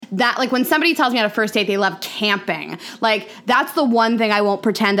that, like, when somebody tells me on a first date they love camping, like, that's the one thing I won't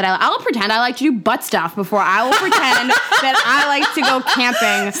pretend that I'll pretend I like to do butt stuff before I will pretend that I like to go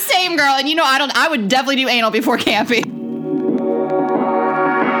camping. Same, girl. And I would definitely do anal before camping.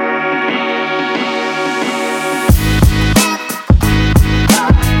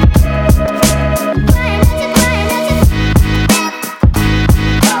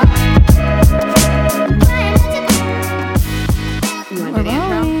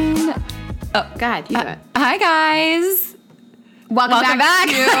 Oh, God, you do it. Hi, guys. Welcome back.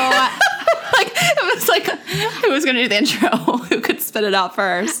 It was like, who was going to do the intro? Who could spit it out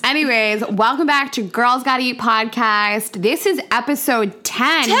first? Anyways, welcome back to Girls Gotta Eat podcast. This is episode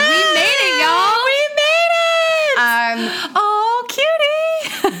 10. We made it, y'all. We made it. Oh, cutie.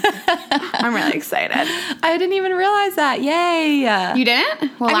 I'm really excited. I didn't even realize that. Yay. You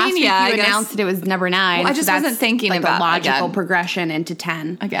didn't? Well, last week you announced that it was number 9. Well, I just wasn't thinking like about the logical again. Progression into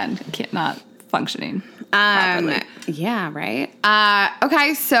 10. Again, not functioning properly. Yeah, right.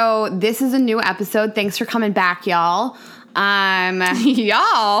 Okay, so this is a new episode. Thanks for coming back, y'all. Y'all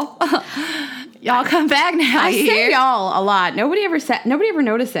come back now. I say y'all a lot. Nobody ever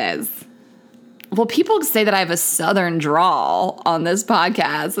notices. Well, people say that I have a southern drawl on this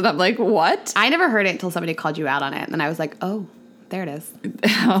podcast, and I'm like, what? I never heard it until somebody called you out on it, and then I was like, oh, there it is.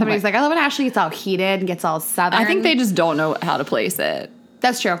 Somebody's like, I love when Ashley gets all heated and gets all southern. I think they just don't know how to place it.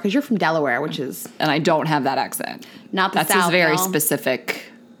 That's true, because you're from Delaware, which is... And I don't have that accent. Not the That's South, a very y'all. specific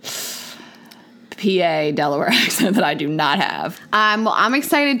PA Delaware accent that I do not have. Well, I'm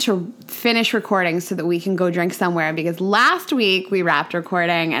excited to finish recording so that we can go drink somewhere, because last week we wrapped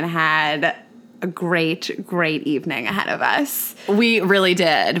recording and had a great evening ahead of us. We really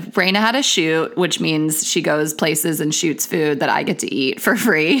did. Rayna had a shoot, which means she goes places and shoots food that I get to eat for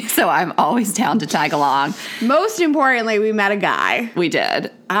free. So I'm always down to tag along. Most importantly, we met a guy. We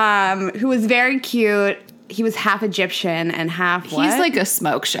did. Who was very cute. He was half Egyptian and half what? He's like a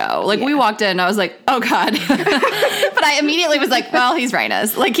smoke show. Like, we walked in and I was like, oh, God. But I immediately was like, well, he's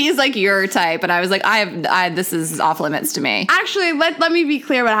Rayna's. Like, he's like your type. And I was like, this is off limits to me. Actually, let me be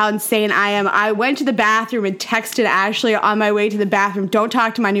clear about how insane I am. I went to the bathroom and texted Ashley on my way to the bathroom, don't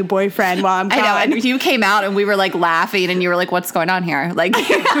talk to my new boyfriend while I'm gone. I know. And you came out and we were like laughing and you were like, what's going on here? Like,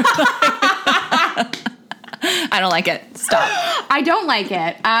 I don't like it. Stop. I don't like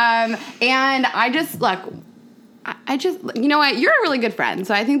it. And I just, look, you know what? You're a really good friend.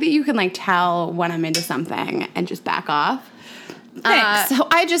 So I think that you can, like, tell when I'm into something and just back off. Thanks. So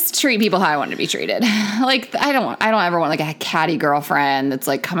I just treat people how I want to be treated. Like, I don't ever want, like, a catty girlfriend that's,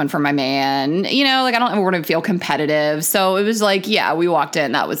 like, coming from my man. You know, like, I don't ever want to feel competitive. So it was like, yeah, we walked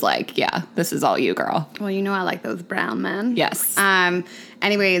in. That was like, yeah, this is all you, girl. Well, you know I like those brown men. Yes.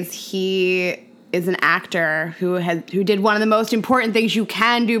 Anyways, he is an actor who did one of the most important things you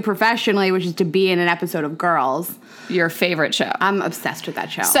can do professionally, which is to be in an episode of Girls. Your favorite show. I'm obsessed with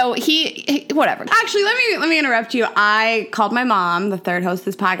that show. So he whatever. Actually, let me interrupt you. I called my mom, the third host of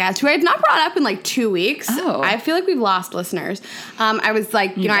this podcast, who I had not brought up in like 2 weeks. Oh. I feel like we've lost listeners. I was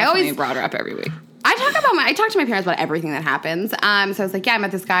like, I always brought her up every week. I talk to my parents about everything that happens. So I was like, yeah, I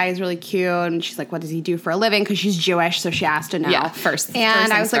met this guy. He's really cute. And she's like, what does he do for a living? Because she's Jewish, so she asked to know. Yeah, first.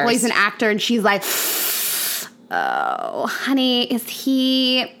 And I was like, well, he's an actor. And she's like, oh, honey, is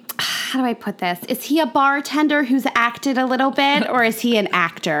he... How do I put this? Is he a bartender who's acted a little bit, or is he an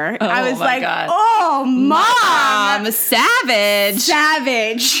actor? Oh, I was my like, God. oh, Mom! Savage.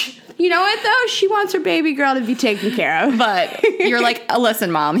 You know what, though? She wants her baby girl to be taken care of. But you're like,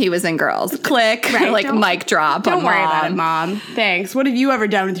 listen, Mom, he was in Girls. Click. Right, like, mic drop. Don't worry about it, Mom. Thanks. What have you ever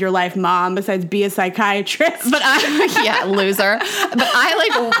done with your life, Mom, besides be a psychiatrist? But loser.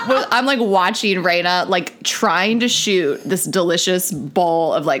 But I'm like watching Rayna, like, trying to shoot this delicious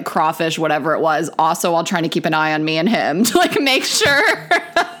bowl of, like, crawfish, whatever it was, also while trying to keep an eye on me and him to, like, make sure.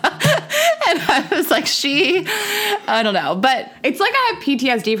 And I was like, I don't know. But it's like I have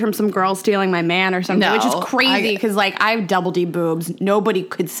PTSD from some girl stealing my man or something, which is crazy because, like, I have double D boobs. Nobody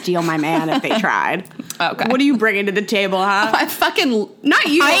could steal my man if they tried. Okay. What are you bringing to the table, huh? I fucking not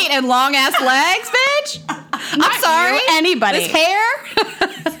you. Height and long ass legs, bitch. I'm sorry. You, anybody. This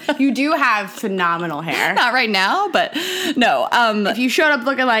hair. You do have phenomenal hair. Not right now, but no. If you showed up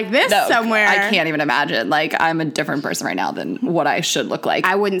looking like this somewhere, I can't even imagine. Like, I'm a different person right now than what I should look like.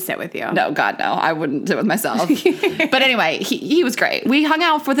 I wouldn't sit with you. No, God, no. I wouldn't sit with myself. But anyway, he was great. We hung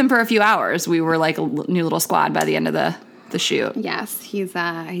out with him for a few hours. We were like a new little squad by the end of the shoot. Yes, he's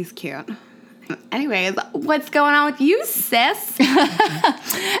cute. Anyways, what's going on with you, sis?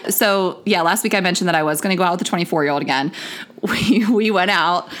 So, yeah, last week I mentioned that I was going to go out with the 24-year-old again. We went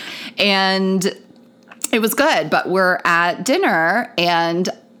out, and it was good, but we're at dinner, and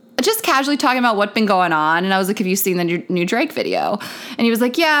just casually talking about what's been going on. And I was like, have you seen the new Drake video? And he was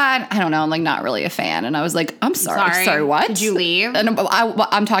like, yeah, I don't know. I'm like, not really a fan. And I was like, I'm sorry. Sorry, what? Did you leave? And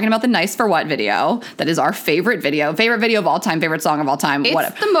I'm talking about the Nice for What video. That is our favorite video of all time, favorite song of all time. It's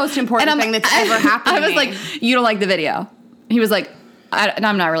whatever. the most important thing that's ever happened to me. I was like, you don't like the video. He was like,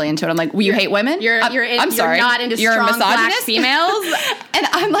 I'm not really into it. I'm like, well, you hate women? I'm sorry. You're not into strong black females? And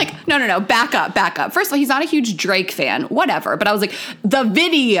I'm like, no, back up. First of all, he's not a huge Drake fan, whatever. But I was like, the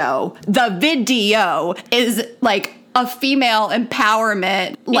video is like a female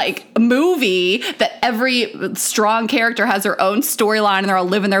empowerment like movie that every strong character has their own storyline and they're all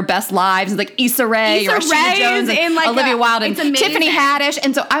living their best lives. It's like Issa Rae or Rashida Jones and like Olivia Wilde and Tiffany Haddish.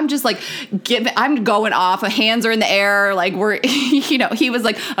 And so I'm just like, I'm going off. Hands are in the air. Like he was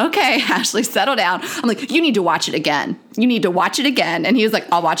like, okay, Ashley, settle down. I'm like, you need to watch it again. And he was like,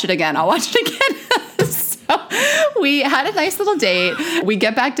 I'll watch it again. So we had a nice little date. We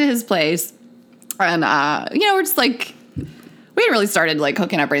get back to his place. And, we're just like, we hadn't really started like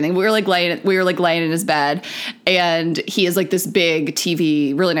hooking up or anything. We were like laying in his bed, and he has like this big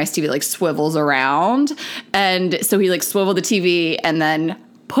TV, really nice TV, like swivels around. And so he like swiveled the TV and then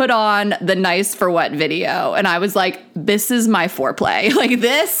put on the Nice for What video. And I was like, this is my foreplay. Like,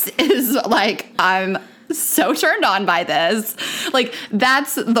 this is like, I'm so turned on by this. Like,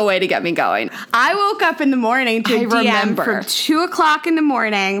 that's the way to get me going. I woke up in the morning to a DM from 2:00 in the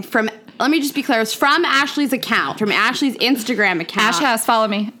morning from, let me just be clear, it was from Ashley's account, from Ashley's Instagram account. Ash House, follow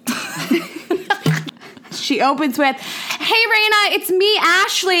me. She opens with, hey, Rayna, it's me,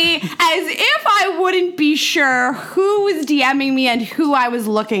 Ashley, as if I wouldn't be sure who was DMing me and who I was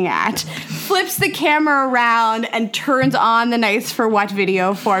looking at. Flips the camera around and turns on the Nice for What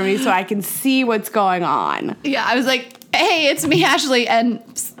video for me so I can see what's going on. Yeah, I was like, hey, it's me, Ashley, and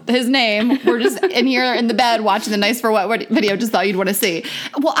his name. We're just in here in the bed watching the Nice for What video. Just thought you'd want to see.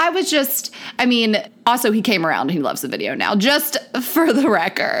 Well, also he came around and he loves the video now, just for the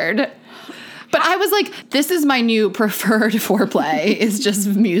record. But I was like, this is my new preferred foreplay, is just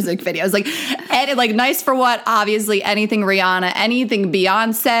music videos. Like Nice for What, obviously, anything Rihanna, anything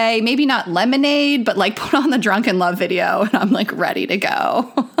Beyonce, maybe not Lemonade, but like put on the Drunken Love video and I'm like ready to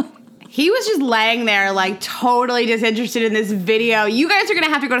go. He was just laying there, like, totally disinterested in this video. You guys are going to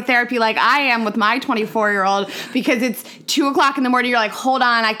have to go to therapy like I am with my 24-year-old because it's 2:00 in the morning. You're like, hold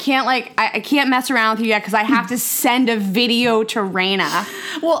on, I can't mess around with you yet because I have to send a video to Rayna.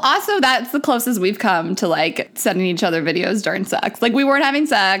 Well, also, that's the closest we've come to, like, sending each other videos during sex. Like, we weren't having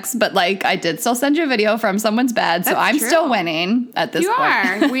sex, but, like, I did still send you a video from someone's bed, so I'm still winning at this point. You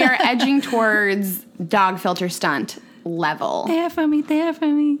are. We are edging towards dog filter stunt level. There for me.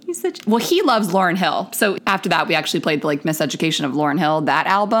 Well, he loves Lauryn Hill. So after that, we actually played the like Miseducation of Lauryn Hill, that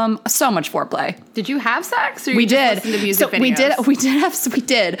album. So much foreplay. Did you have sex? Or we did. Listen to music videos? We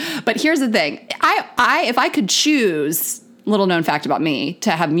did. But here's the thing. If I could choose, little known fact about me,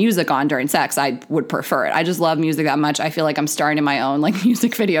 to have music on during sex, I would prefer it. I just love music that much. I feel like I'm starring in my own like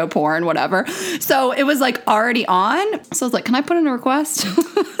music video porn, whatever. So it was like already on. So I was like, can I put in a request?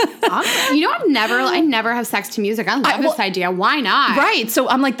 You know, I never have sex to music. I love this idea. Why not? Right. So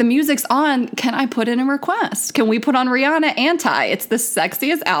I'm like, the music's on. Can I put in a request? Can we put on Rihanna Anti? It's the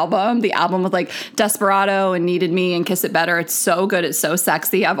sexiest album. The album with like Desperado and Needed Me and Kiss It Better. It's so good. It's so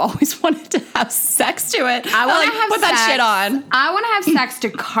sexy. I've always wanted to have sex to it. I want to have put that shit on. I want to have sex to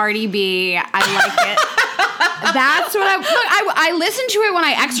Cardi B. I like it. That's what I listen to it when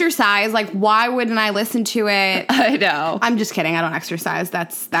I exercise. Like, why wouldn't I listen to it? I know. I'm just kidding. I don't exercise.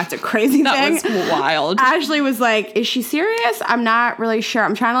 That's a crazy thing. That was wild. Ashley was like, is she serious? I'm not really sure.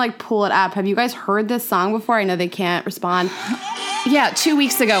 I'm trying to like pull it up. Have you guys heard this song before? I know they can't respond. Yeah, 2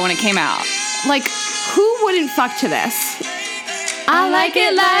 weeks ago when it came out. Like, who wouldn't fuck to this? I like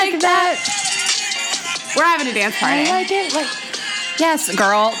it like that. We're having a dance party. I like it like... Yes,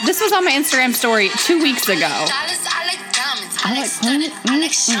 girl. This was on my Instagram story 2 weeks ago. I like planet. I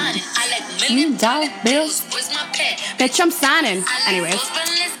like shining. I like $1 million bills. Where's my pet? Bitch, I'm signing. Anyways.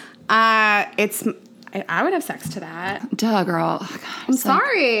 I would have sex to that. Duh, girl. Oh, God, I'm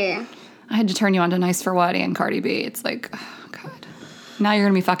sorry. Like, I had to turn you on to Nice for What and Cardi B. It's like, oh, God. Now you're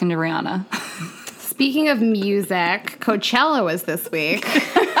going to be fucking to Rihanna. Speaking of music, Coachella was this week.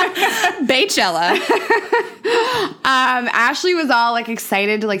 Baychella. Ashley was all like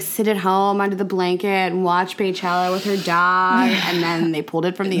excited to like sit at home under the blanket and watch Baychella with her dog, and then they pulled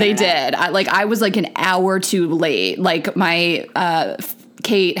it from the internet. They did. I was like an hour too late. Like my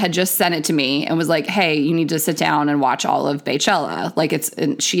Kate had just sent it to me and was like, hey, you need to sit down and watch all of Beychella. Like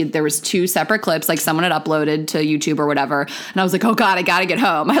there was 2 separate clips, like someone had uploaded to YouTube or whatever. And I was like, oh God, I gotta get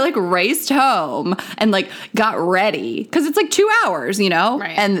home. I like raced home and like got ready because it's like 2 hours, you know?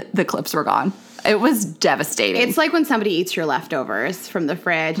 Right. And the clips were gone. It was devastating. It's like when somebody eats your leftovers from the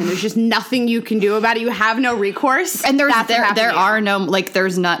fridge and there's just nothing you can do about it. You have no recourse. And there are no, like,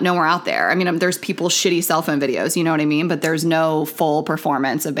 there's nowhere out there. I mean, there's people's shitty cell phone videos, you know what I mean? But there's no full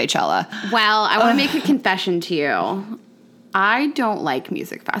performance of Beychella. Well, I want to make a confession to you. I don't like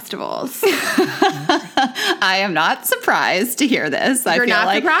music festivals. I am not surprised to hear this. You're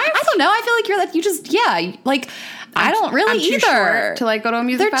not surprised? I don't know. I feel like you're like, you just, yeah, like, I don't really I'm too either. Short to like go to a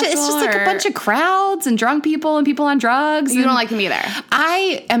music festival. It's just like a bunch of crowds and drunk people and people on drugs. You don't like them either.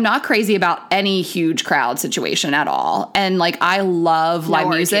 I am not crazy about any huge crowd situation at all. And like, I love live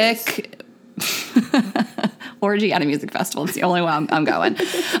music. Orgy at a music festival. It's the only way I'm going.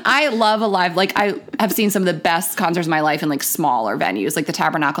 I love a live, like I have seen some of the best concerts of my life in like smaller venues. Like the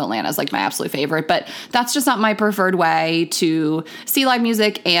Tabernacle Atlanta is like my absolute favorite, but that's just not my preferred way to see live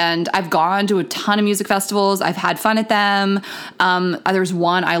music. And I've gone to a ton of music festivals. I've had fun at them. There's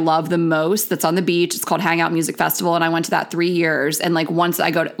one I love the most that's on the beach. It's called Hangout Music Festival. And I went to that 3 years. And like once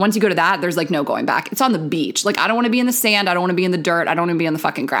you go to that, there's like no going back. It's on the beach. Like I don't want to be in the sand. I don't want to be in the dirt. I don't want to be in the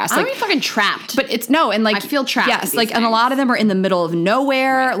fucking grass. I Like, don't be fucking trapped. But it's no, and like I feel trapped. Yes, like, and a lot of them are in the middle of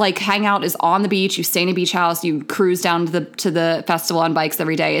nowhere. Right. Like Hangout is on the beach. You stay in a beach house. You cruise down to the festival on bikes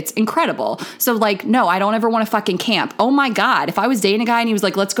every day. It's incredible. So like, no, I don't ever want to fucking camp. Oh my God, if I was dating a guy and he was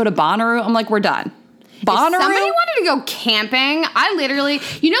like, let's go to Bonnaroo, I'm like, we're done. Bonnaroo? If somebody wanted to go camping, I literally,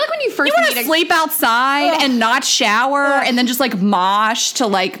 you know, like when you first want to sleep outside and not shower and then just like mosh to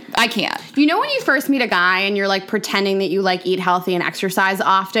like, I can't. You know when you first meet a guy and you're like pretending that you like eat healthy and exercise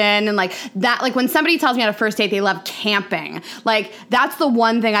often and like that, like when somebody tells me on a first date they love camping, like that's the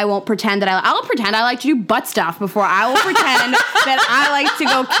one thing I won't pretend that I'll pretend I like to do butt stuff before I will pretend that I like to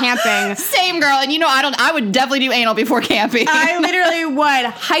go camping. Same girl, and you know I would definitely do anal before camping. I literally would.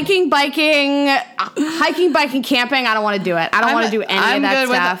 Hiking, biking, camping, I don't want to do it. I don't want to do any of that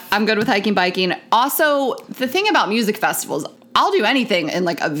stuff. I'm good with hiking, biking. Also, the thing about music festivals, I'll do anything in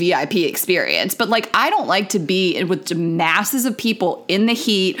like a VIP experience, but like I don't like to be with masses of people in the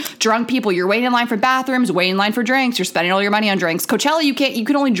heat, drunk people. You're waiting in line for bathrooms, waiting in line for drinks. You're spending all your money on drinks. Coachella, you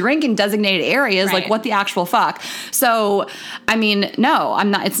can only drink in designated areas. Right. Like what the actual fuck? So, I mean, no,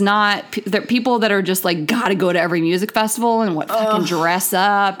 I'm not. It's not. There are people that are just like gotta go to every music festival and fucking dress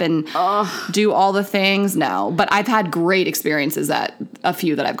up and do all the things. No, but I've had great experiences at a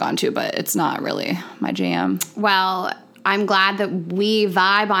few that I've gone to, but it's not really my jam. Well, I'm glad that we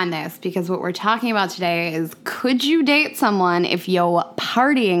vibe on this because what we're talking about today is could you date someone if your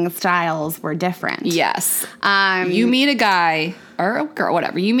partying styles were different? Yes. You meet a guy or a girl,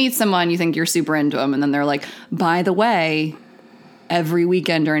 whatever. You meet someone, you think you're super into them, and then they're like, by the way, every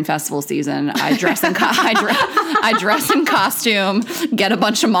weekend during festival season, I dress in I dress in costume, get a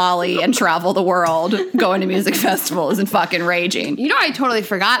bunch of Molly, and travel the world going to music festivals and fucking raging. You know, I totally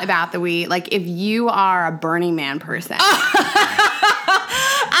forgot about if you are a Burning Man person.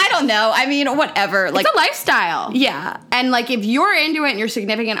 I don't know. I mean, whatever. Like, it's a lifestyle. Yeah. And like, if you're into it and your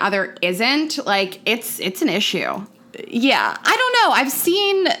significant other isn't, like, it's an issue. Yeah. I don't know. I've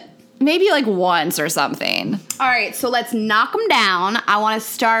seen maybe like once or something. All right, so let's knock them down. I want to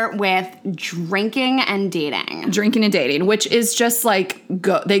start with drinking and dating. Drinking and dating, which is just like,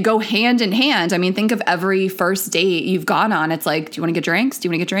 they go hand in hand. I mean, think of every first date you've gone on. It's like, do you want to get drinks? Do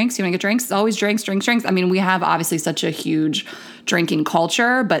you want to get drinks? Do you want to get drinks? It's always drinks, drinks, drinks. I mean, we have obviously such a huge drinking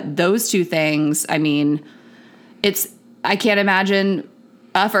culture, but those two things, I mean, I can't imagine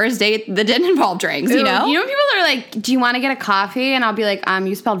a first date that didn't involve drinks, you know? You know, people are like, do you want to get a coffee? And I'll be like,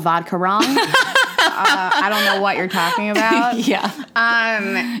 you spelled vodka wrong. I don't know what you're talking about. Yeah.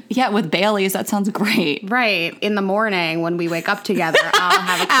 Yeah, with Bailey's, that sounds great. Right. In the morning when we wake up together, I'll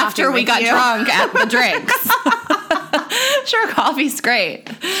have a coffee after we got drunk at the drinks. Sure, coffee's great.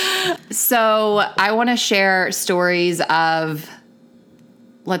 So I want to share stories of,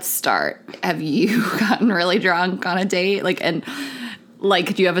 let's start. Have you gotten really drunk on a date? Like,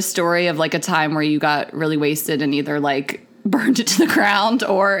 do you have a story of like a time where you got really wasted and either like burned it to the ground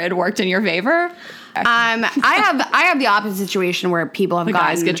or it worked in your favor? I have the opposite situation where people have gotten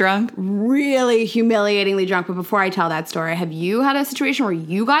guys get drunk, really humiliatingly drunk. But before I tell that story, have you had a situation where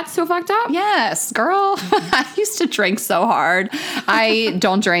you got so fucked up? Yes, girl. I used to drink so hard. I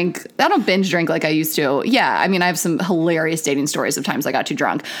don't binge drink like I used to. Yeah, I mean, I have some hilarious dating stories of times I got too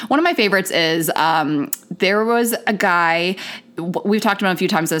drunk. One of my favorites is there was a guy. we've talked about a few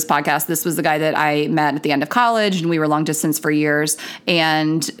times on this podcast. This was the guy that I met at the end of college, and we were long distance for years.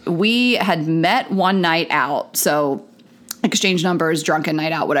 And we had met one night out. So exchange numbers, drunken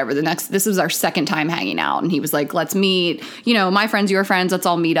night out, whatever. This was our second time hanging out. And he was like, let's meet, my friends, your friends, let's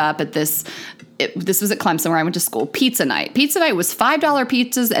all meet up at this. This was at Clemson where I went to school. Pizza night. Pizza night was $5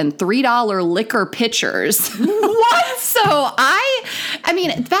 pizzas and $3 liquor pitchers. What? So I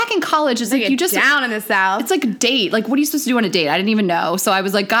mean, back in college, it's like you just down in the South. It's like a date. Like, what are you supposed to do on a date? I didn't even know. So I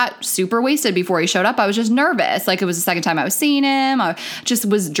was like, got super wasted before he showed up. I was just nervous. Like, it was the second time I was seeing him. I just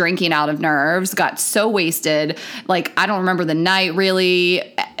was drinking out of nerves. Got so wasted. Like, I don't remember the night really.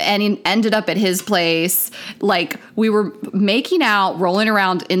 And he ended up at his place. Like, we were making out, rolling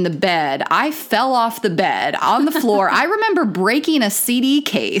around in the bed. I fell off the bed on the floor. I remember breaking a CD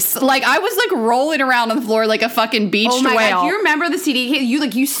case. Like, I was like rolling around on the floor like a fucking beached whale. God, do you remember the CD case?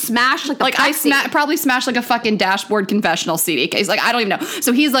 You smashed like the I probably smashed like a fucking Dashboard Confessional CD case. Like, I don't even know.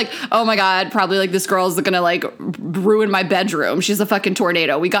 So he's like, oh my God, probably like this girl's gonna like ruin my bedroom. She's a fucking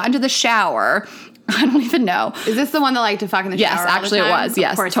tornado. We got into the shower. I don't even know. Is this the one that liked to fuck in the shower? Yes, actually it was.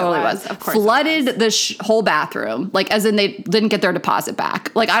 Yes, totally was. Of course, flooded the whole bathroom. Like, as in they didn't get their deposit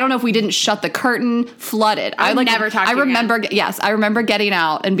back. Like, I don't know if we didn't shut the curtain. Flooded. I never talked to you remember. Yes, I remember getting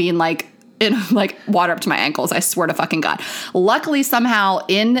out and being like, in like water up to my ankles. I swear to fucking God. Luckily, somehow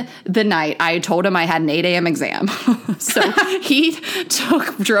in the night, I told him I had an 8 a.m. exam. So he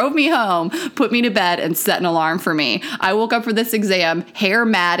drove me home, put me to bed, and set an alarm for me. I woke up for this exam, hair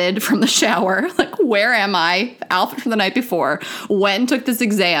matted from the shower. Like, where am I? Outfit from the night before. Went and took this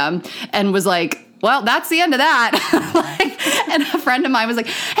exam and was like, well, that's the end of that. And a friend of mine was like,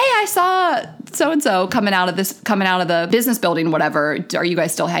 hey, I saw so-and-so coming out of the business building, whatever. Are you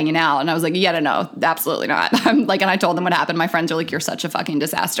guys still hanging out? And I was like, yeah, no, absolutely not. And I told them what happened. My friends are like, you're such a fucking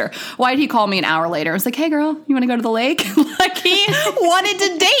disaster. Why did he call me an hour later? I was like, hey girl, you want to go to the lake? Like, he wanted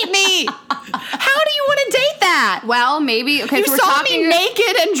to date me. How do you want to date that? Well, maybe. Okay, you so we're saw talking me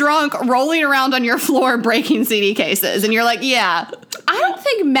naked and drunk rolling around on your floor breaking CD cases. And you're like, yeah. I don't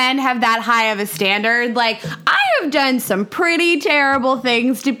think men have that high of a standard. Like, I have done some pretty terrible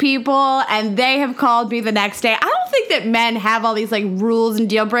things to people, and they have called me the next day. I don't think that men have all these, like, rules and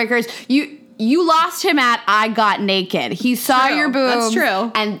deal breakers. You lost him at I got naked. He saw your boobs. That's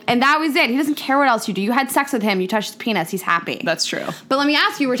true. And that was it. He doesn't care what else you do. You had sex with him. You touched his penis. He's happy. That's true. But let me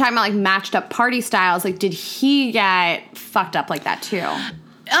ask you, we're talking about, like, matched up party styles. Like, did he get fucked up like that, too?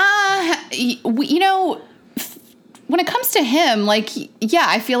 When it comes to him, like, yeah,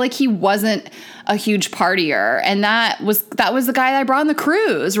 I feel like he wasn't a huge partier, and that was the guy that I brought on the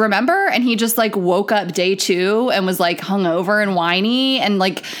cruise, remember? And he just like woke up day 2 and was like hungover and whiny and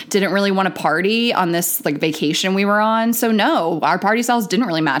like didn't really want to party on this like vacation we were on. So no, our party styles didn't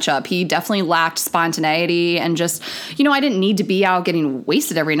really match up. He definitely lacked spontaneity and just, I didn't need to be out getting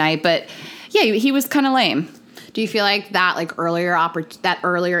wasted every night, but yeah, he was kind of lame. Do you feel like that like that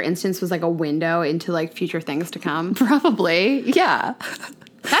earlier instance was like a window into like future things to come? Probably, yeah.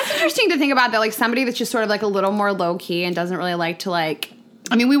 That's interesting to think about, that like somebody that's just sort of like a little more low key and doesn't really like to like.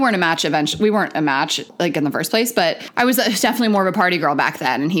 I mean, we weren't a match eventually. We weren't a match like in the first place, but I was definitely more of a party girl back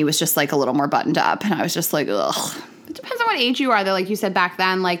then, and he was just like a little more buttoned up, and I was just like, ugh. It depends on what age you are, though. Like you said back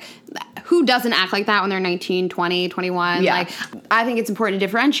then, like, who doesn't act like that when they're 19, 20, 21? Yeah. Like, I think it's important to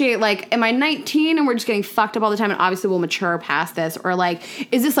differentiate. Like, am I 19 and we're just getting fucked up all the time and obviously we'll mature past this? Or, like,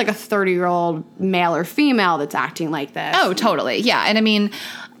 is this like a 30-year-old male or female that's acting like this? Oh, totally. Yeah. And I mean,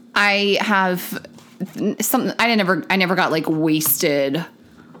 I have I never got, like, wasted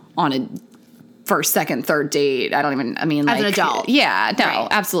on a first, second, third date. As an adult. Yeah, no, right.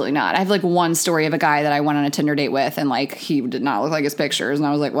 Absolutely not. I have like one story of a guy that I went on a Tinder date with, and like he did not look like his pictures, and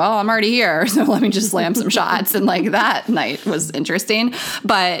I was like, well, I'm already here, so let me just slam some shots. And like that night was interesting.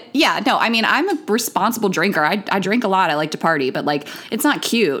 But yeah, no, I mean, I'm a responsible drinker. I drink a lot. I like to party, but like it's not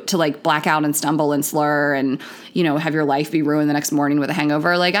cute to like black out and stumble and slur and have your life be ruined the next morning with a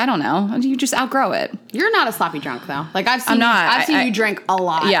hangover. Like, I don't know. You just outgrow it. You're not a sloppy drunk, though. Like, I've seen you drink a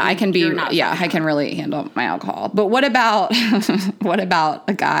lot. Yeah, I can be. Yeah, I can really handle my alcohol. But what about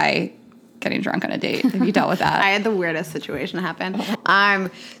a guy getting drunk on a date? Have you dealt with that? I had the weirdest situation happen.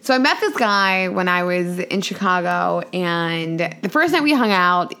 So I met this guy when I was in Chicago, and the first night we hung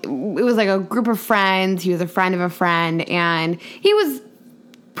out, it was like a group of friends. He was a friend of a friend, and he was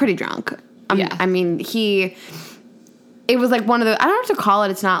pretty drunk. Yeah. I mean, it was like one of the, I don't know what to call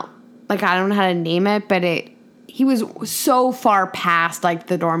it. It's not, like, I don't know how to name it, but he was so far past, like,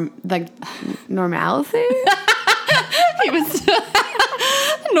 normalcy. He was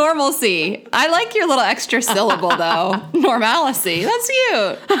Normalcy. I like your little extra syllable, though. Normalcy. That's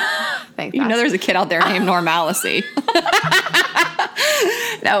cute. Thanks. You know there's a kid out there named Normalcy.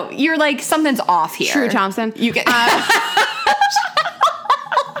 No, you're like, something's off here. True Thompson. You get...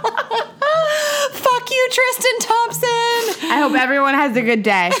 Fuck you, Tristan Thompson. I hope everyone has a good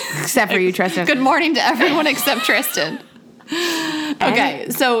day, except for you, Tristan. Good morning to everyone except Tristan. Okay,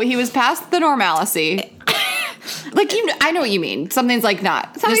 so he was past the normalcy. Like, I know what you mean. Something's like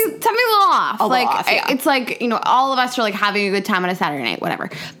not. Something a little off. A little off, yeah. It's like, all of us are like having a good time on a Saturday night, whatever.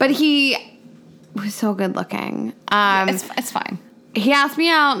 But he was so good looking. It's fine. He asked me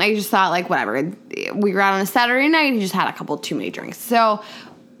out, and I just thought, like, whatever. We were out on a Saturday night. He just had a couple too many drinks. So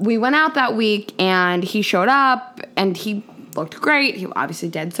we went out that week, and he showed up, and he looked great. He was obviously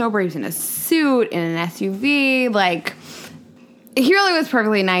dead sober. He was in a suit, in an SUV. Like, he really was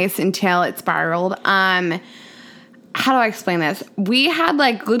perfectly nice until it spiraled. How do I explain this? We had,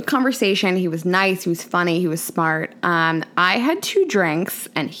 like, good conversation. He was nice. He was funny. He was smart. I had 2 drinks,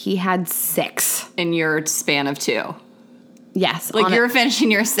 and he had 6. In your span of 2. Yes. Like, you're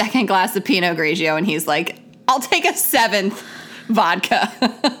finishing your second glass of Pinot Grigio, and he's like, I'll take a 7th vodka.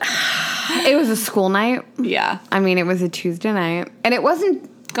 It was a school night. Yeah. I mean, it was a Tuesday night. And it wasn't...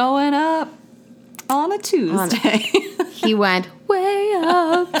 Going up on a Tuesday. He went way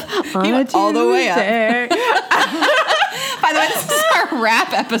up on a Tuesday. All the way up. By the way, this is our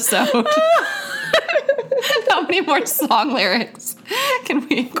rap episode. How many more song lyrics can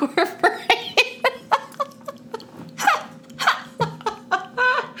we incorporate?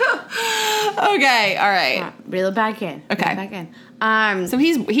 Okay, all right. Reel it back in. Okay. Reel it back in. So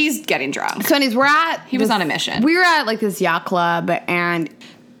he's getting drunk. So anyways, He was on a mission. We were at, like, this yacht club, and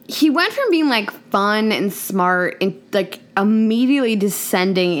he went from being, like, fun and smart and, like, immediately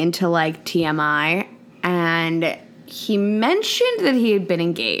descending into, like, TMI, and he mentioned that he had been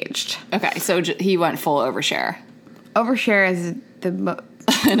engaged. Okay, so he went full overshare. Overshare is the...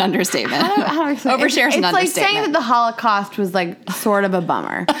 An understatement. How do I explain? Overshare is an understatement. It's like saying that the Holocaust was, like, sort of a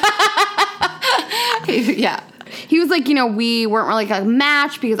bummer. Yeah. He was like, we weren't really like a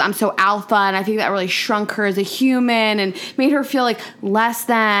match because I'm so alpha, and I think that really shrunk her as a human and made her feel like less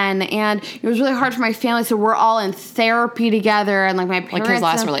than, and it was really hard for my family, so we're all in therapy together, and like my parents... Like his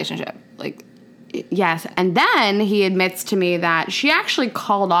last relationship. Like... Yes, and then he admits to me that she actually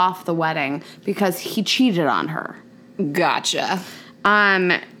called off the wedding because he cheated on her. Gotcha.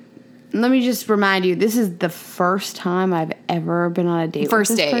 Let me just remind you, this is the first time I've ever been on a date with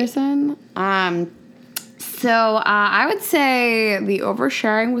this person. So I would say the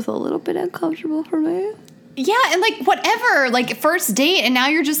oversharing was a little bit uncomfortable for me. Yeah, and like whatever, like first date, and now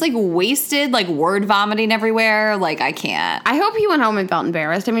you're just like wasted, like word vomiting everywhere. Like I can't. I hope he went home and felt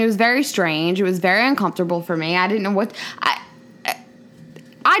embarrassed. I mean, it was very strange. It was very uncomfortable for me. I didn't know what.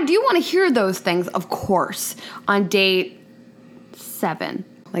 I do want to hear those things, of course, on date 7.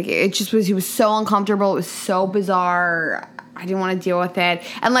 Like it just was. He was so uncomfortable. It was so bizarre. I didn't want to deal with it.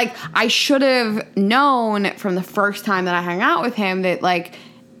 And like I should have known from the first time that I hung out with him that like.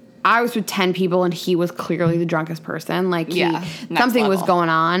 I was with 10 people and he was clearly the drunkest person. Like, something was going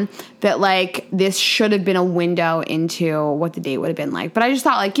on that, like, this should have been a window into what the date would have been like. But I just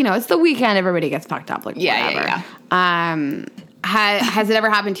thought, like, it's the weekend. Everybody gets fucked up. Like, whatever. Yeah. Has it ever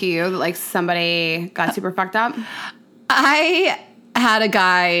happened to you that, like, somebody got super fucked up? I had a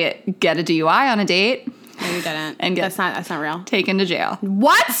guy get a DUI on a date. No, you didn't. And that's not real. Taken to jail.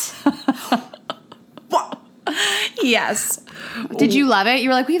 What? Yes. Did you love it? You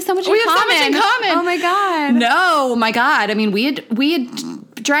were like, we have so much in common. So much in common. Oh my God. No, my God. I mean, we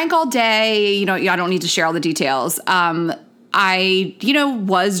had drank all day. I don't need to share all the details. I,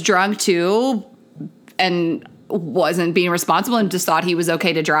 was drunk too and wasn't being responsible and just thought he was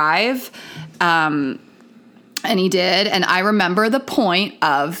okay to drive. And he did. And I remember the point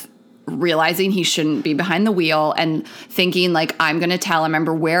of realizing he shouldn't be behind the wheel and thinking like, I'm going to tell him. I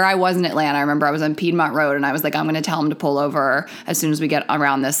remember where I was in Atlanta. I remember I was on Piedmont Road and I was like, I'm going to tell him to pull over as soon as we get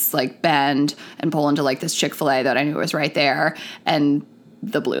around this like bend and pull into like this Chick-fil-A that I knew was right there. And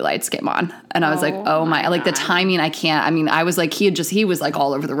the blue lights came on. And I was like, oh my, like the timing, I can't. I mean, I was like, he was like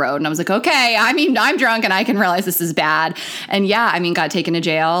all over the road. And I was like, okay, I mean, I'm drunk and I can realize this is bad. And yeah, I mean, got taken to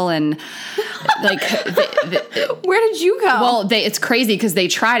jail and like. Where did you go? Well, it's crazy because they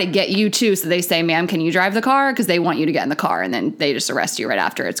try to get you too. So they say, ma'am, can you drive the car? Because they want you to get in the car and then they just arrest you right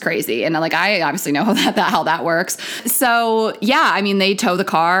after. It's crazy. And like, I obviously know how that works. So yeah, I mean, they tow the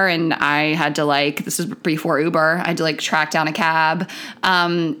car and I had to like, this was before Uber. I had to like track down a cab.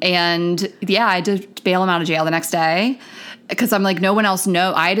 And yeah, I had to bail him out of jail the next day. because I'm like, no one else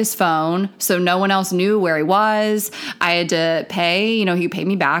I had his phone, so no one else knew where he was. I had to pay, he paid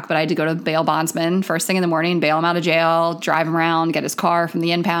me back, but I had to go to bail bondsman first thing in the morning, bail him out of jail, drive him around, get his car from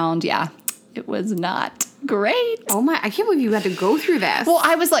the impound. Yeah, it was not great. Oh my, I can't believe you had to go through this. Well,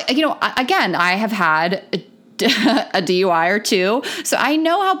 I was like, again, I have had a DUI or two, so I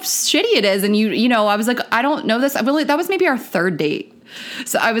know how shitty it is. And I was like, I don't know this. That was maybe our third date.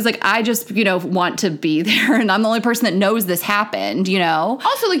 So I was like, I just, want to be there, and I'm the only person that knows this happened,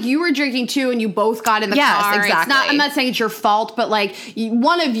 Also, like, you were drinking too, and you both got in the car. Yes, exactly. I'm not saying it's your fault, but like,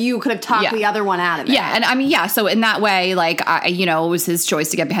 one of you could have talked the other one out of it. Yeah, and I mean, so in that way, like, it was his choice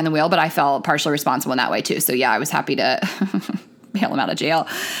to get behind the wheel, but I felt partially responsible in that way too. So yeah, I was happy to bail him out of jail.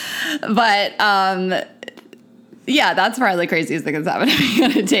 But yeah, that's probably the craziest thing that's happened to me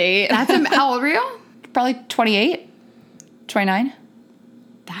on a date. How old were you? Probably 28, 29.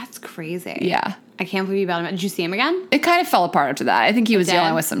 That's crazy. Yeah. I can't believe you bailed him out. Did you see him again? It kind of fell apart after that. I think he was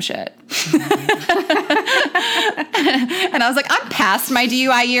dealing with some shit. And I was like, I'm past my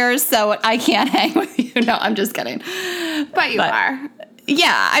DUI years, so I can't hang with you. No, I'm just kidding. But you are.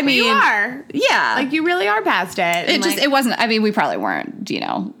 Yeah, I mean. You are. Yeah. Like, you really are past it. It wasn't, I mean, we probably weren't,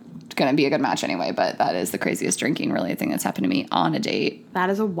 going to be a good match anyway, but that is the craziest drinking related thing that's happened to me on a date. That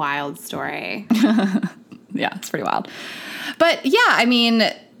is a wild story. Yeah, it's pretty wild. But yeah, I mean,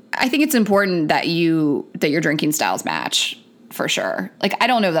 I think it's important that your drinking styles match, for sure. Like, I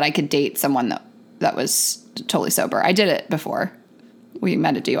don't know that I could date someone that was totally sober. I did it before. We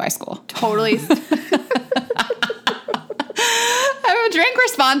met at DUI school. Totally. I drink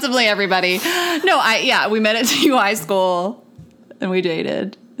responsibly, everybody. No, we met at DUI school and we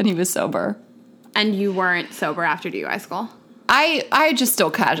dated, and he was sober. And you weren't sober after DUI school? I just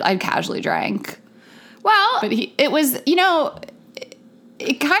still I casually drank. Well, but it was,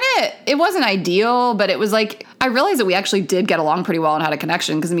 it wasn't ideal, but it was like, I realized that we actually did get along pretty well and had a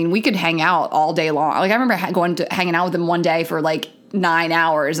connection. Because, I mean, we could hang out all day long. Like, I remember hanging out with him one day for like 9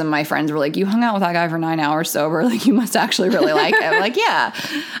 hours, and my friends were like, you hung out with that guy for 9 hours sober? Like, you must actually really like him. Like, yeah.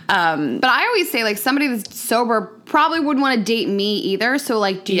 But I always say, like, somebody that's sober probably wouldn't want to date me either. So,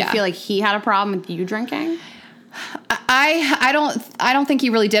 like, do you feel like he had a problem with you drinking? I don't think he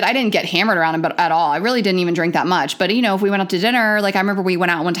really did. I didn't get hammered around him at all. I really didn't even drink that much. But, if we went out to dinner, like, I remember we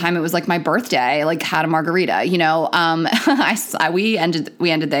went out one time, it was like my birthday, like, had a margarita, we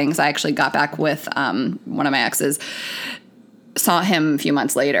ended things. I actually got back with one of my exes, saw him a few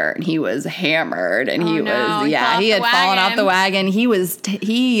months later, and he was hammered, and he had fallen off the wagon.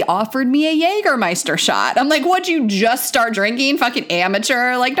 He offered me a Jägermeister shot. I'm like, what'd you just start drinking? Fucking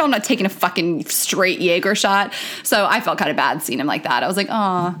amateur. Like, no, I'm not taking a fucking straight Jaeger shot. So I felt kind of bad seeing him like that. I was like,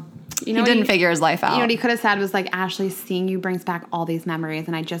 oh, he didn't figure his life out. What he could have said was like, Ashley, seeing you brings back all these memories,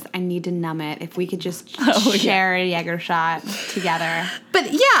 and I need to numb it. If we could just share a Jaeger shot together.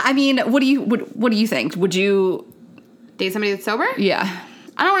 But yeah, I mean, what do you think? Would you date somebody that's sober? Yeah.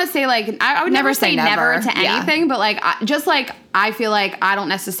 I don't want to say, like, I would never say never to anything, but, like, I feel like I don't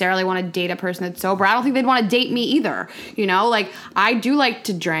necessarily want to date a person that's sober. I don't think they'd want to date me either, Like, I do like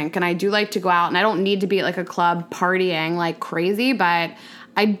to drink, and I do like to go out, and I don't need to be at, like, a club partying like crazy, but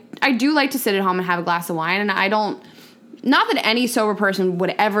I do like to sit at home and have a glass of wine, and I don't... Not that any sober person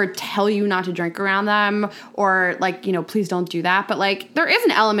would ever tell you not to drink around them or, like, please don't do that. But, like, there is an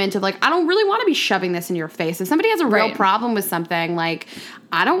element of, like, I don't really want to be shoving this in your face. If somebody has a real problem with something, like,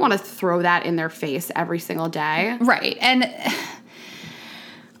 I don't want to throw that in their face every single day. Right. And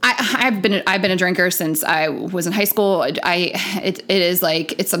I've been a drinker since I was in high school. It is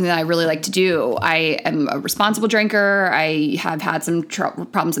like, it's something that I really like to do. I am a responsible drinker. I have had some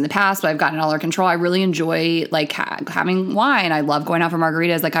problems in the past, but I've gotten it all under control. I really enjoy, like, having wine. I love going out for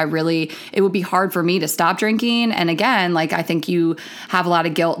margaritas. Like, it would be hard for me to stop drinking. And again, like, I think you have a lot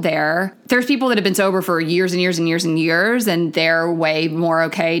of guilt there. There's people that have been sober for years and years and years and years, and they're way more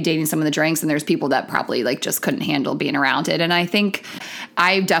okay dating some of the drinks. And there's people that probably, like, just couldn't handle being around it. And I think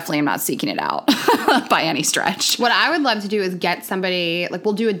I definitely am not seeking it out by any stretch. What I would love to do is get somebody, like,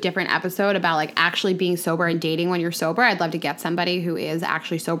 we'll do a different episode about, like, actually being sober and dating when you're sober. I'd love to get somebody who is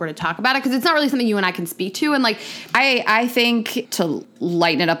actually sober to talk about it, because it's not really something you and I can speak to. And, like, I think, to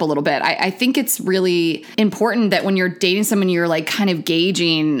lighten it up a little bit, I think it's really important that when you're dating someone, you're, like, kind of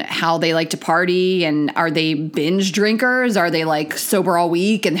gauging how they like to party, and are they binge drinkers? Are they, like, sober all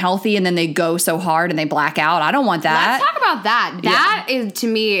week and healthy, and then they go so hard and they black out? I don't want that. Let's talk about that. That is, to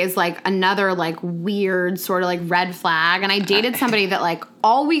me, is, like, another, like, weird sort of, like, red flag. And I dated somebody that, like,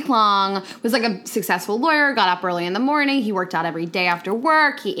 all week long, was like a successful lawyer, got up early in the morning, he worked out every day after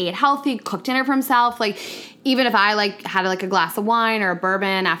work, he ate healthy, cooked dinner for himself. Like, even if I like had like a glass of wine or a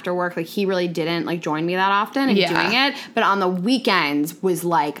bourbon after work, like he really didn't like join me that often in doing it. But on the weekends was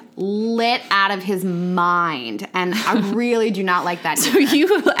like lit out of his mind. And I really do not like that. So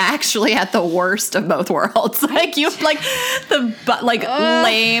you actually had the worst of both worlds. Like you like the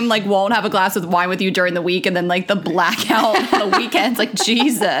lame, like won't have a glass of wine with you during the week and then like the blackout on the weekends. Like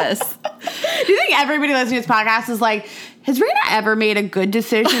Jesus. Do you think everybody listening to this podcast is like, has Rayna ever made a good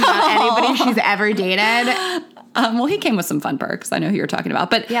decision about anybody she's ever dated? Well, he came with some fun perks. I know who you're talking about,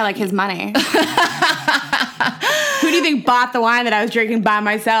 but yeah, like his money. Who do you think bought the wine that I was drinking by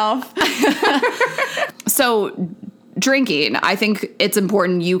myself? So drinking, I think it's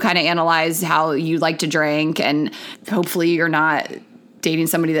important you kind of analyze how you like to drink, and hopefully you're not dating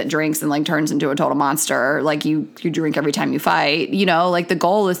somebody that drinks and like turns into a total monster. Like you drink every time you fight, you know, like the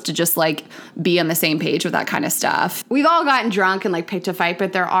goal is to just like be on the same page with that kind of stuff. We've all gotten drunk and like picked a fight,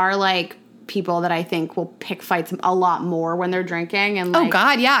 but there are like people that I think will pick fights a lot more when they're drinking. And like, oh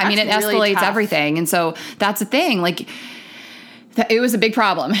God, yeah. I mean, it really escalates tough. Everything. And so that's the thing. Like it was a big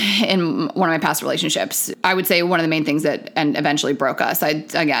problem in one of my past relationships. I would say one of the main things that and eventually broke us. I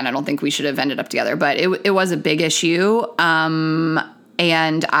don't think we should have ended up together, but it was a big issue.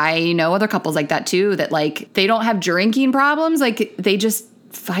 And I know other couples like that too, that like they don't have drinking problems. Like they just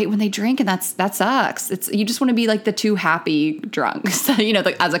fight when they drink, and that sucks. You just want to be like the two happy drunks, you know,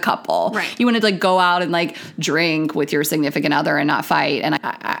 like as a couple. Right. You want to like go out and like drink with your significant other and not fight. And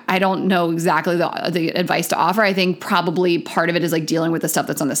I don't know exactly the advice to offer. I think probably part of it is like dealing with the stuff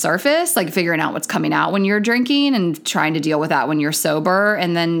that's on the surface, like figuring out what's coming out when you're drinking and trying to deal with that when you're sober,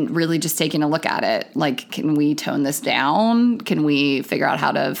 and then really just taking a look at it. Like, can we tone this down? Can we figure out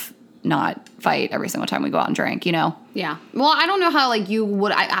how to not fight every single time we go out and drink, you know? Yeah. Well, I don't know how like you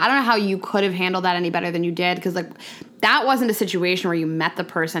would, I don't know how you could have handled that any better than you did. Cause like that wasn't a situation where you met the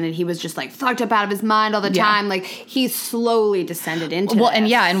person and he was just like fucked up out of his mind all the time. Like he slowly descended into Well,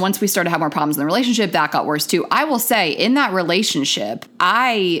 this. and once we started to have more problems in the relationship, that got worse too. I will say in that relationship,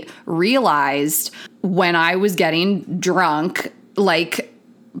 I realized when I was getting drunk, like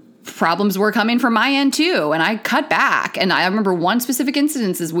problems were coming from my end too, and I cut back. And I remember one specific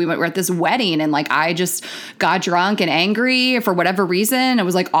instance is we were at this wedding, and like I just got drunk and angry for whatever reason. It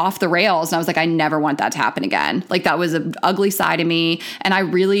was like off the rails, and I was like, I never want that to happen again. Like that was an ugly side of me, and I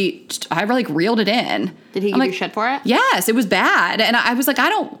like reeled it in. Did he give you shit for it? Yes, it was bad, and I was like, I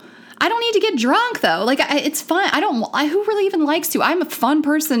don't need to get drunk though. Like it's fun. Who really even likes to? I'm a fun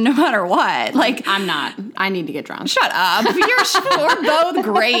person no matter what. Like I'm not. I need to get drunk. Shut up. We're both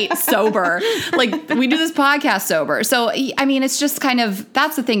great sober. Like we do this podcast sober. So I mean, it's just kind of,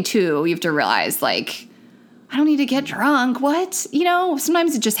 that's the thing too. You have to realize like, I don't need to get drunk. What? You know,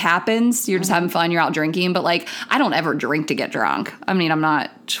 sometimes it just happens. You're just having fun. You're out drinking. But like, I don't ever drink to get drunk. I mean, I'm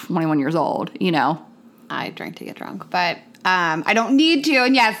not 21 years old, you know? I drink to get drunk, but I don't need to.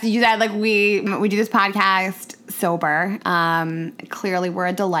 And yes, you said like we do this podcast sober. Clearly we're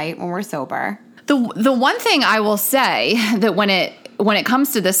a delight when we're sober. The one thing I will say that when it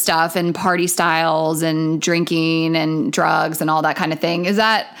comes to this stuff and party styles and drinking and drugs and all that kind of thing is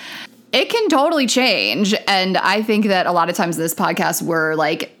that it can totally change. And I think that a lot of times this podcast we're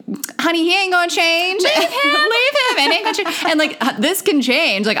like, honey, he ain't gonna change. Leave him. And ain't gonna change. And like this can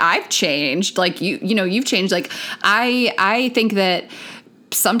change. Like I've changed. Like you know, you've changed. Like I think that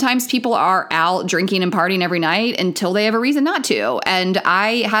sometimes people are out drinking and partying every night until they have a reason not to. And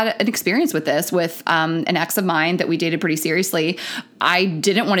I had an experience with this with an ex of mine that we dated pretty seriously. I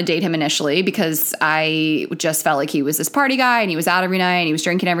didn't want to date him initially because I just felt like he was this party guy and he was out every night and he was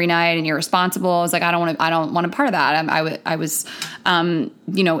drinking every night and irresponsible. I was like, I don't want a part of that. I was,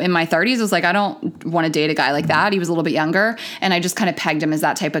 you know, in my 30s. I was like, I don't want to date a guy like that. He was a little bit younger, and I just kind of pegged him as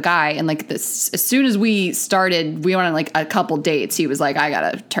that type of guy. And like this, as soon as we went on like a couple dates, he was like, I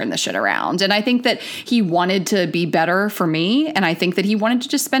gotta turn this shit around. And I think that he wanted to be better for me, and I think that he wanted to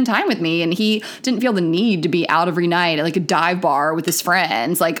just spend time with me, and he didn't feel the need to be out every night at like a dive bar with his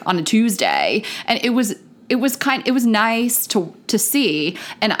friends like on a Tuesday. And it was nice to see.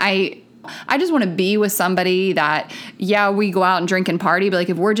 And I just want to be with somebody that, yeah, we go out and drink and party, but like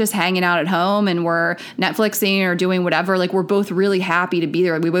if we're just hanging out at home and we're Netflixing or doing whatever, like we're both really happy to be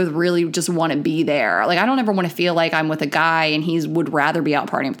there. We both really just want to be there. Like I don't ever want to feel like I'm with a guy and he would rather be out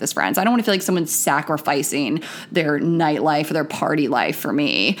partying with his friends. I don't want to feel like someone's sacrificing their nightlife or their party life for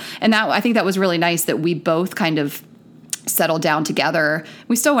me. And I think that was really nice that we both kind of settled down together.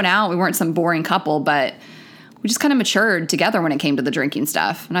 We still went out. We weren't some boring couple, but we just kind of matured together when it came to the drinking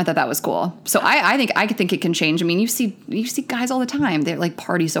stuff, and I thought that was cool. So I think it can change. I mean, you see guys all the time. They like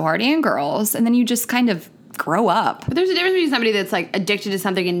party so hard, and girls, and then you just kind of grow up. But there's a difference between somebody that's like addicted to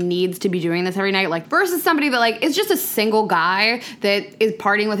something and needs to be doing this every night, like versus somebody that like is just a single guy that is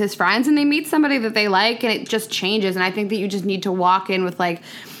partying with his friends and they meet somebody that they like and it just changes. And I think that you just need to walk in with like,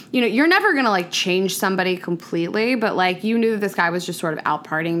 you know, you're never gonna like change somebody completely, but like you knew that this guy was just sort of out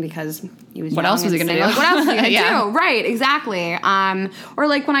partying because he was. What else was he gonna do? Like, what else was he gonna do? Right, exactly. Or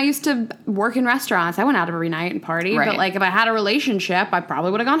like when I used to work in restaurants, I went out every night and party. Right. But like if I had a relationship, I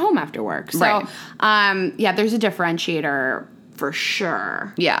probably would have gone home after work. So, yeah, there's a differentiator for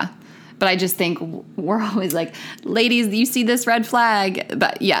sure. Yeah. But I just think we're always like, ladies, you see this red flag.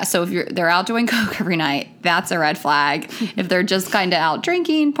 But yeah, so if they're out doing coke every night, that's a red flag. If they're just kind of out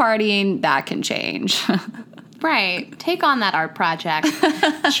drinking, partying, that can change. Right. Take on that art project.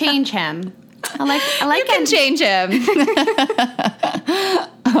 Change him. I like you can change him.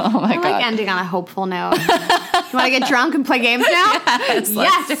 Oh my God. I like ending on a hopeful note. You want to get drunk and play games now? Yes.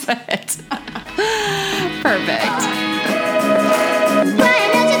 Let's do it. Perfect.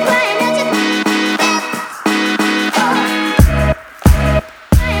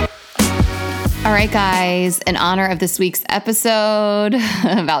 All right, guys, in honor of this week's episode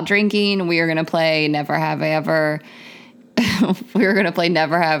about drinking, we are going to play Never Have I Ever. We're going to play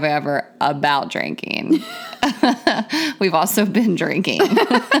Never Have I Ever about drinking. We've also been drinking.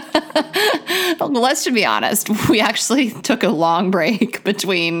 Let's just be honest. We actually took a long break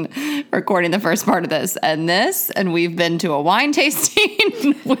between recording the first part of this, and we've been to a wine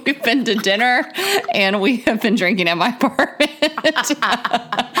tasting, we've been to dinner, and we have been drinking at my apartment.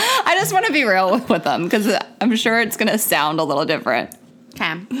 I just want to be real with them because I'm sure it's going to sound a little different.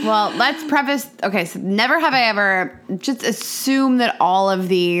 Okay. Well, let's preface. Okay, so never have I ever. Just assume that all of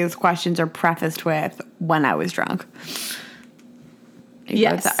these questions are prefaced with when I was drunk.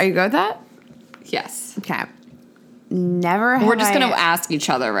 Yes. Are you good with that? Yes. Okay. Never have We're just I- going to ask each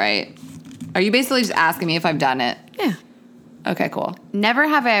other, right? Are you basically just asking me if I've done it? Yeah. Okay, cool. Never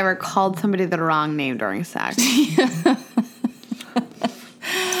have I ever called somebody the wrong name during sex.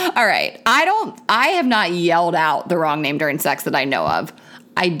 All right. I have not yelled out the wrong name during sex that I know of.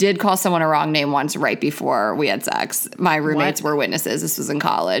 I did call someone a wrong name once right before we had sex. My roommates were witnesses. This was in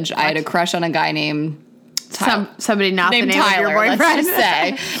college. I had a crush on a guy named Somebody not named the name Tyler, of your boyfriend. let's just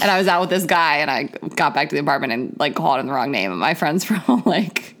say. And I was out with this guy, and I got back to the apartment and like called him the wrong name. And my friends were all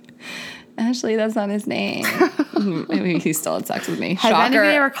like, "Ashley, that's not his name." Maybe he still had sex with me. Has Shocker.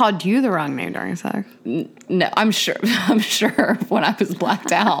 anybody ever called you the wrong name during sex? No, I'm sure when I was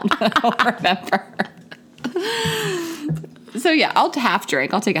blacked out. I don't remember. So yeah, I'll half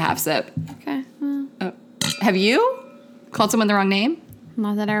drink. I'll take a half sip. Okay. Well, Have you called someone the wrong name?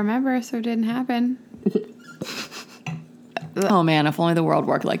 not that I remember, so it didn't happen. Oh man, if only the world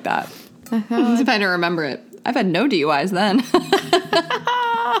worked like that. If I didn't remember it. I've had no DUIs then.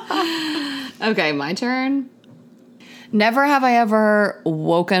 Okay, my turn. Never have I ever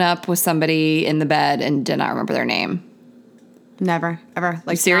woken up with somebody in the bed and did not remember their name. Never, ever.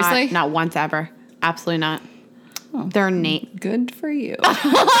 Like Seriously? Not once ever. Absolutely not. Oh. Their name. Good for you.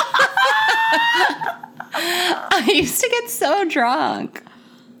 I used to get so drunk.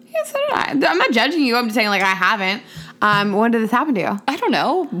 Yeah, so did I. I'm not judging you. I'm just saying, like, I haven't. When did this happen to you? I don't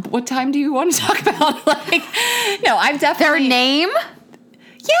know. What time do you want to talk about? Like, no, I've definitely... Their name?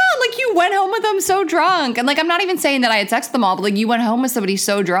 Yeah, like you went home with them so drunk. And like, I'm not even saying that I had sex with them all, but like you went home with somebody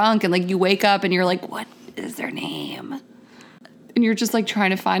so drunk and like you wake up and you're like, what is their name? And you're just like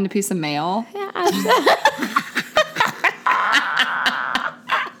trying to find a piece of mail. Yeah.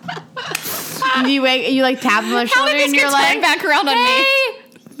 you like tap them on the How shoulder did this and get you're turned like, back around on me?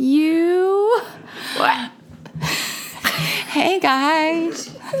 you. What? Hey,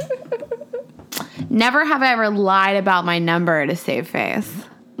 guys. Never have I ever lied about my number to save face.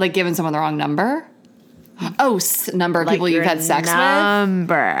 Like giving someone the wrong number? Oh, number of people you've had sex with?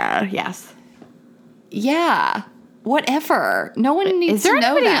 Number, yes. Yeah. Whatever. No one needs to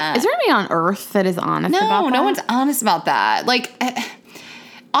know that. Is there anybody on earth that is honest about that? No one's honest about that. Like,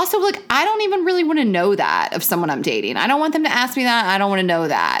 also, like, I don't even really want to know that of someone I'm dating. I don't want them to ask me that. I don't want to know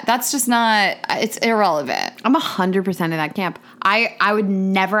that. That's just not, it's irrelevant. I'm 100% in that camp. I would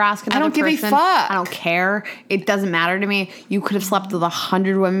never ask another person. I don't give a fuck. I don't care. It doesn't matter to me. You could have slept with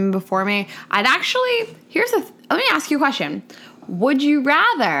 100 women before me. I'd actually, let me ask you a question. Would you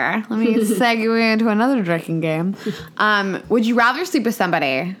rather, let me segue into another drinking game. Would you rather sleep with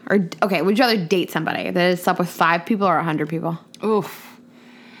somebody, would you rather date somebody that has slept with 5 people or 100 people? Oof.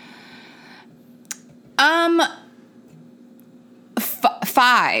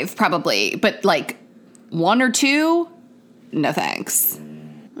 5 probably, but like 1 or 2, no thanks.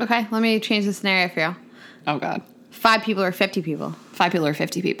 Okay, let me change the scenario for you. Oh, God. 5 people or 50 people? 5 people or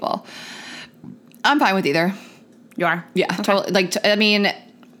 50 people. I'm fine with either. You are? Yeah, totally. Like, I mean...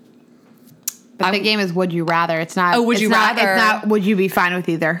 But the game is would you rather. It's not... Oh, would you rather? It's not would you be fine with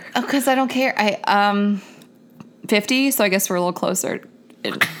either. Oh, because I don't care. 50, so I guess we're a little closer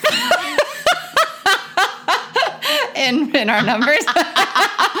in our numbers.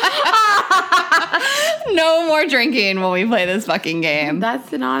 No more drinking when we play this fucking game.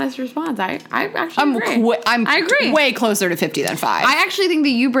 That's an honest response. I actually agree. I agree. Way closer to 50 than 5. I actually think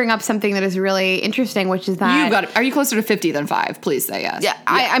that you bring up something that is really interesting, which is that... Are you closer to 50 than 5? Please say yes. Yeah.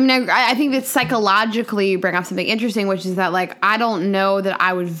 I mean, I think that psychologically you bring up something interesting, which is that, like, I don't know that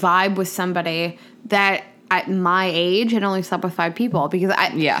I would vibe with somebody that at my age had only slept with 5 people because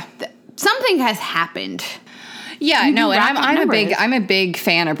something has happened. Yeah, You no, do and rack up I'm a big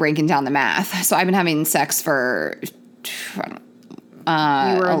fan of breaking down the math. So I've been having sex for You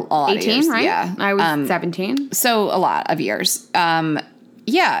were a lot 18, of years. right? Yeah, I was 17. So a lot of years.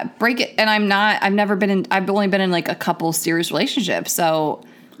 Yeah, break it. And I've only been in like a couple serious relationships. So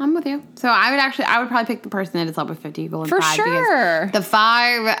I'm with you. So I would probably pick the person that has slept with 50 people. For 5 sure. The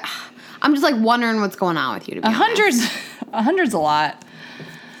 5, I'm just like wondering what's going on with you. To be honest. 100's a lot.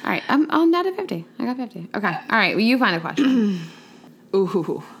 All right, I'm not at 50. I got 50. Okay. All right, well, you find a question.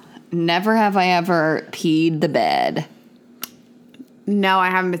 Ooh, never have I ever peed the bed. No, I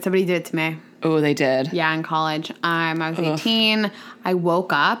haven't, but somebody did it to me. Oh, they did. Yeah, in college. I was 18. I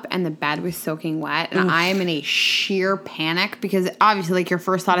woke up and the bed was soaking wet, and I am in a sheer panic because obviously, like, your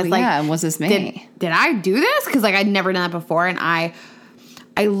first thought is like, yeah, was this me? Did I do this? Because like I'd never done that before, and I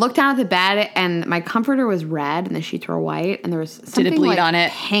looked down at the bed and my comforter was red and the sheets were white and there was something Did it bleed like on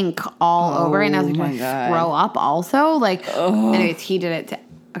it? Pink all over it, and I was like, my did God. I throw up also? Like, anyways, he did it.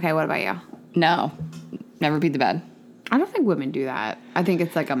 Okay, what about you? No, never peed the bed. I don't think women do that. I think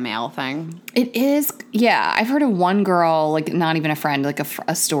it's like a male thing. It is, yeah. I've heard of one girl, like not even a friend, like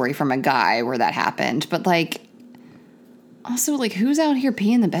a story from a guy where that happened. But like, also, like, who's out here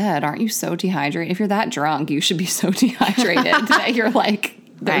peeing the bed? Aren't you so dehydrated? If you're that drunk, you should be so dehydrated that you're like,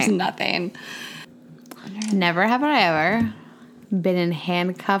 there's nothing. Never have I ever been in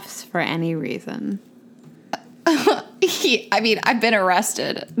handcuffs for any reason. I mean, I've been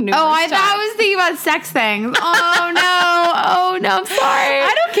arrested numerous I times. thought I was thinking about sex things. Oh, no, I'm sorry.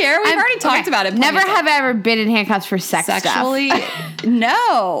 I don't care. We've already talked about it. Never have I ever been in handcuffs for sexually.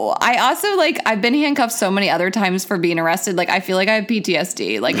 No. I also, like, I've been handcuffed so many other times for being arrested. Like, I feel like I have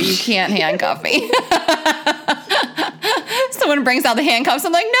PTSD. Like, you can't handcuff me. Someone brings out the handcuffs.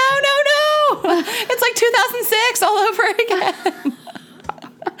 I'm like, no. It's like 2006 all over again.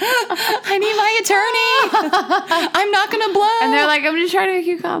 I need my attorney. I'm not going to blow. And they're like, I'm just trying to make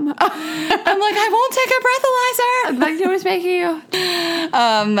you come. I'm like, I won't take a breathalyzer. Like, who's making you?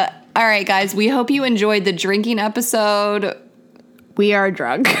 All right, guys. We hope you enjoyed the drinking episode. We are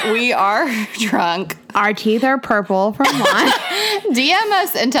drunk. We are drunk. Our teeth are purple from one. DM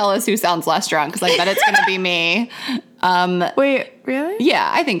us and tell us who sounds less drunk, because I bet it's going to be me. Wait, really? Yeah,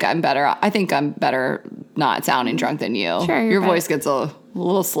 I think I'm better. I think I'm better not sounding drunk than you. Sure, your voice gets a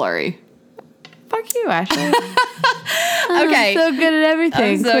little slurry. Fuck you, Ashley. Okay. I'm so good at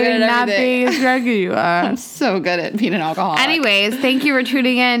everything. I'm so good at not everything. being as drunk as you are. I'm so good at being an alcoholic. Anyways, thank you for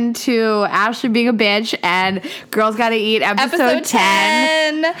tuning in to Ashley being a bitch and Girls Gotta Eat episode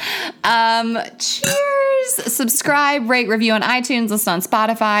 10. Cheers. Subscribe, rate, review on iTunes, listen on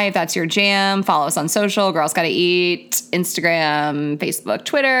Spotify if that's your jam. Follow us on social, Girls Gotta Eat, Instagram, Facebook,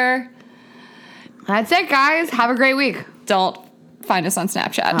 Twitter. That's it, guys. Have a great week. Don't find us on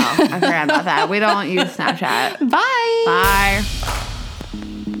Snapchat. Oh, I forgot about that. We don't use Snapchat. Bye. Bye.